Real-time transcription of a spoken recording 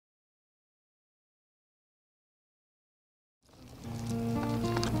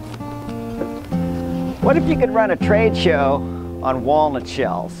What if you could run a trade show on walnut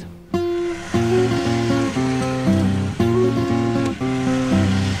shells?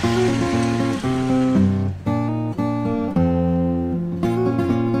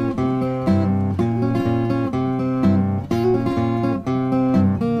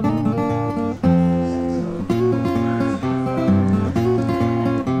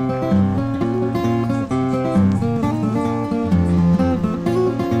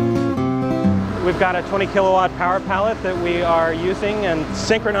 We've got a 20 kilowatt power pallet that we are using and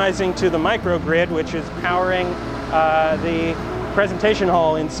synchronizing to the microgrid, which is powering the presentation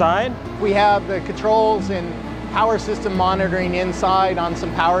hall inside. We have the controls and power system monitoring inside on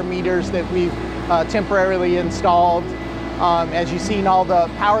some power meters that we've temporarily installed. As you've seen, all the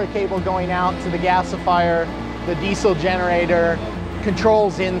power cable going out to the gasifier, the diesel generator,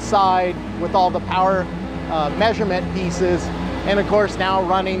 controls inside with all the power measurement pieces. And of course now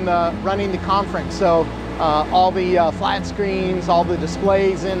running the conference. So all the flat screens, all the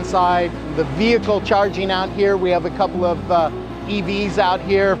displays inside, the vehicle charging out here. We have a couple of EVs out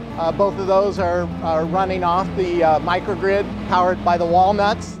here. Both of those are running off the microgrid, powered by the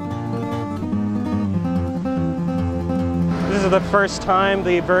walnuts. This is the first time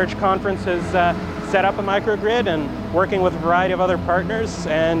the VERGE conference has set up a microgrid, and working with a variety of other partners,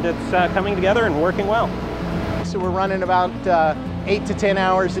 and it's coming together and working well. So we're running about 8 to 10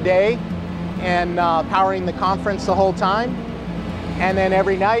 hours a day and powering the conference the whole time. And then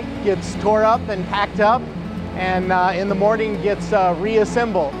every night gets tore up and packed up, and in the morning gets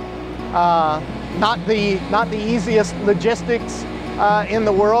reassembled. Not the easiest logistics in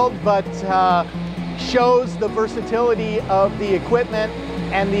the world, but shows the versatility of the equipment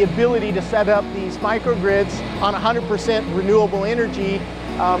and the ability to set up these microgrids on 100% renewable energy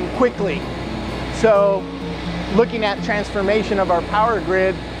quickly. So, looking at transformation of our power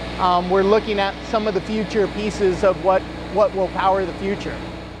grid, we're looking at some of the future pieces of what will power the future.